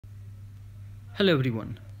Hello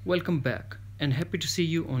everyone, welcome back and happy to see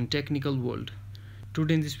you on Technical World.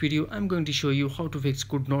 Today in this video I'm going to show you how to fix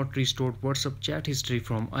could not restore WhatsApp chat history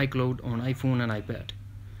from iCloud on iPhone and iPad.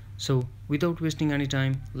 So without wasting any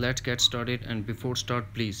time, let's get started, and before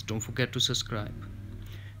start please don't forget to subscribe.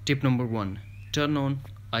 Tip number 1. Turn on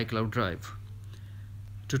iCloud Drive.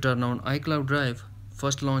 To turn on iCloud Drive,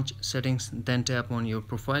 first launch settings, then tap on your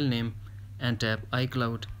profile name and tap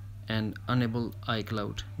iCloud and enable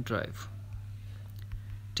iCloud Drive.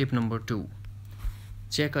 Tip number 2.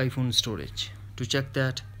 Check iPhone storage. To check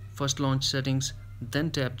that, first launch settings, then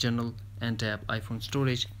tap general and tap iPhone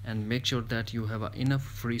storage and make sure that you have enough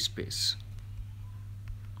free space.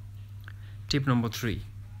 Tip number 3.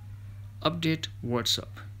 Update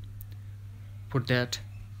WhatsApp. For that,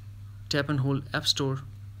 tap and hold App Store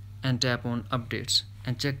and tap on updates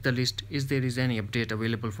and check the list is there is any update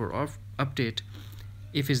available for update.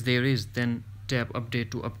 If there is, then tap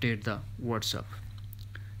update to update the WhatsApp.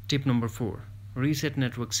 Tip number 4. Reset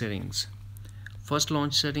network settings. First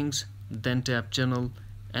launch settings, then tap general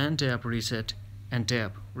and tap reset and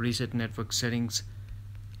tap reset network settings.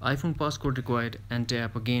 iPhone passcode required and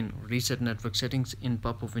tap again reset network settings in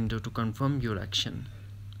pop-up window to confirm your action.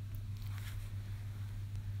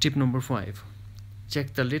 Tip number 5.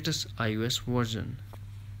 Check the latest iOS version.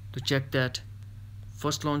 To check that,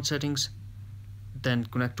 first launch settings, then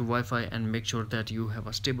connect to Wi-Fi and make sure that you have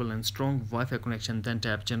a stable and strong Wi-Fi connection, then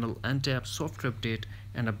tap general and tap software update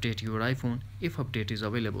and update your iPhone if update is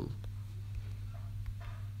available.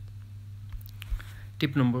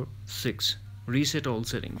 Tip number 6. Reset all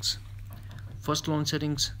settings. First launch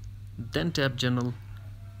settings, then tap general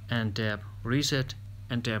and tap reset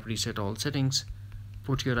and tap reset all settings.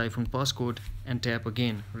 Put your iPhone passcode and tap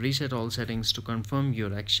again reset all settings to confirm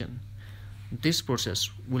your action. This process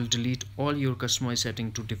will delete all your customized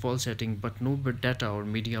setting to default setting, but no data or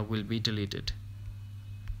media will be deleted.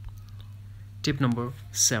 Tip number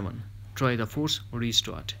 7. Try the force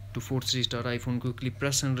restart. To force restart iPhone, quickly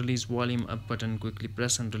press and release volume up button, quickly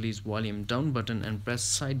press and release volume down button and press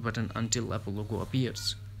side button until Apple logo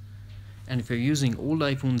appears. And if you're using old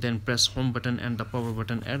iPhone, then press home button and the power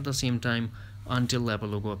button at the same time until Apple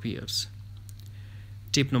logo appears.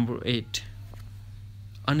 Tip number 8.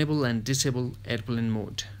 Enable and disable airplane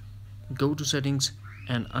mode. Go to settings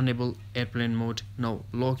and enable airplane mode. Now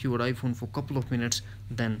lock your iPhone for a couple of minutes,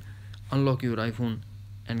 then unlock your iPhone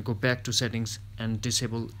and go back to settings and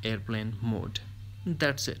disable airplane mode.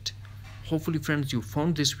 That's it. Hopefully friends, you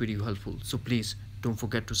found this video helpful, so please don't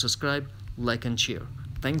forget to subscribe, like and share.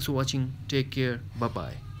 Thanks for watching. Take care. Bye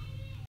bye.